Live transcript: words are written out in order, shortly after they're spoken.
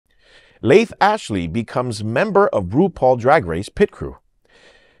Laith Ashley becomes member of RuPaul Drag Race pit crew.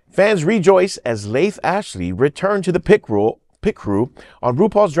 Fans rejoice as Laith Ashley returned to the pit crew on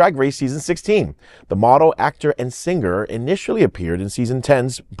RuPaul's Drag Race Season 16. The model, actor, and singer initially appeared in Season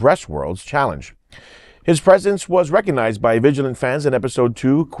 10's Breastworld's challenge. His presence was recognized by Vigilant fans in Episode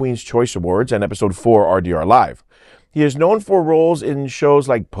 2 Queen's Choice Awards and Episode 4 RDR Live. He is known for roles in shows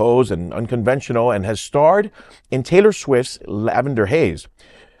like Pose and Unconventional and has starred in Taylor Swift's Lavender Haze.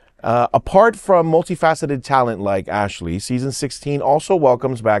 Apart from multifaceted talent like Ashley, Season 16 also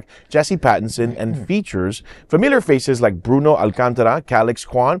welcomes back Jesse Pattison and features familiar faces like Bruno Alcantara, Calix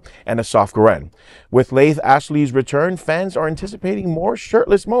Quan, and Asaf Goren. With Laith Ashley's return, fans are anticipating more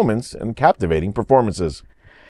shirtless moments and captivating performances.